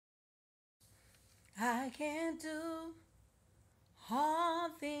I can do all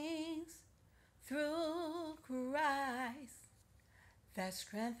things through Christ that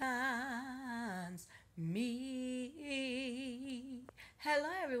strengthens me. Hello,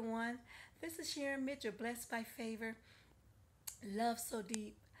 everyone. This is Sharon Mitchell, blessed by favor, love so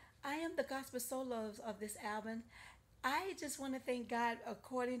deep. I am the gospel soloist of this album. I just want to thank God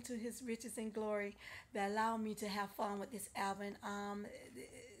according to his riches and glory that allowed me to have fun with this album.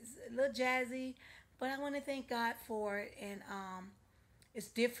 It's a little jazzy, but I want to thank God for it. And it's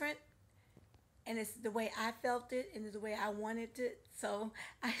different, and it's the way I felt it and it's the way I wanted it. So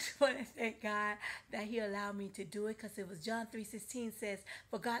I just want to thank God that He allowed me to do it, because it was John 3:16 says,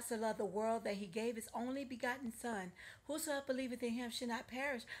 "For God so loved the world that He gave His only begotten Son. Whosoever believeth in Him should not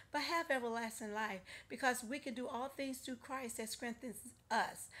perish, but have everlasting life." Because we can do all things through Christ that strengthens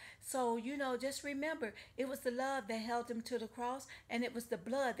us. So, just remember, it was the love that held Him to the cross, and it was the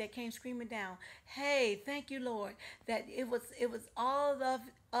blood that came screaming down. Hey, thank you, Lord, that it was all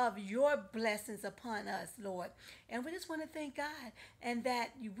of your blessings upon us, Lord. And we just want to thank God and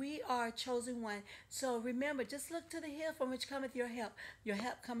that we are a chosen one. So remember, just look to the hill from which cometh your help. Your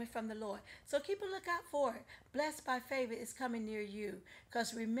help coming from the Lord. So keep a lookout for it. Blessed by favor is coming near you.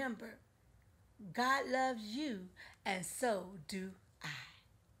 Because remember, God loves you, and so do I.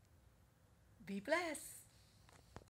 Be blessed.